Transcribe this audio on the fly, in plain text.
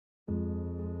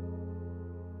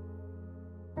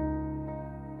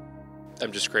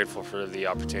I'm just grateful for the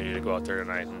opportunity to go out there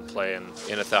tonight and play in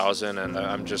 1,000, and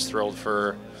I'm just thrilled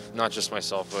for not just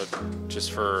myself, but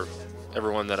just for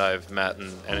everyone that I've met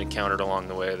and encountered along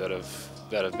the way that have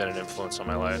been an influence on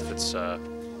my life. It's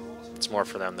more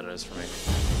for them than it is for me.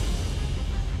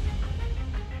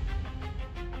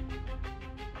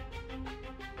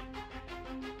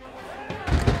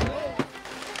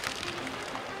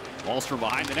 Balls from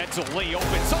behind the net to Lee,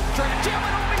 opens up, trying to jam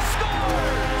it, only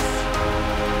scores!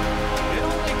 It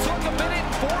only took a minute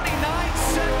and 49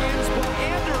 seconds, but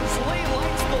Anders Lee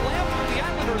lights the lamp for the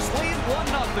Islanders lead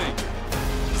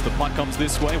 1-0. As the puck comes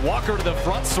this way, Walker to the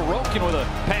front, Sorokin with a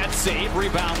pad save,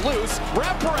 rebound loose,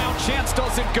 wraparound chance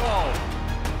doesn't go.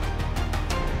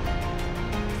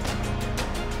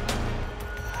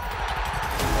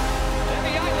 And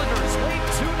the Islanders lead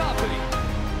 2-0.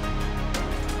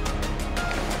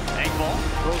 Engvall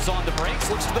throws on the brakes,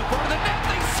 looks to the front of the net,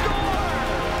 they score!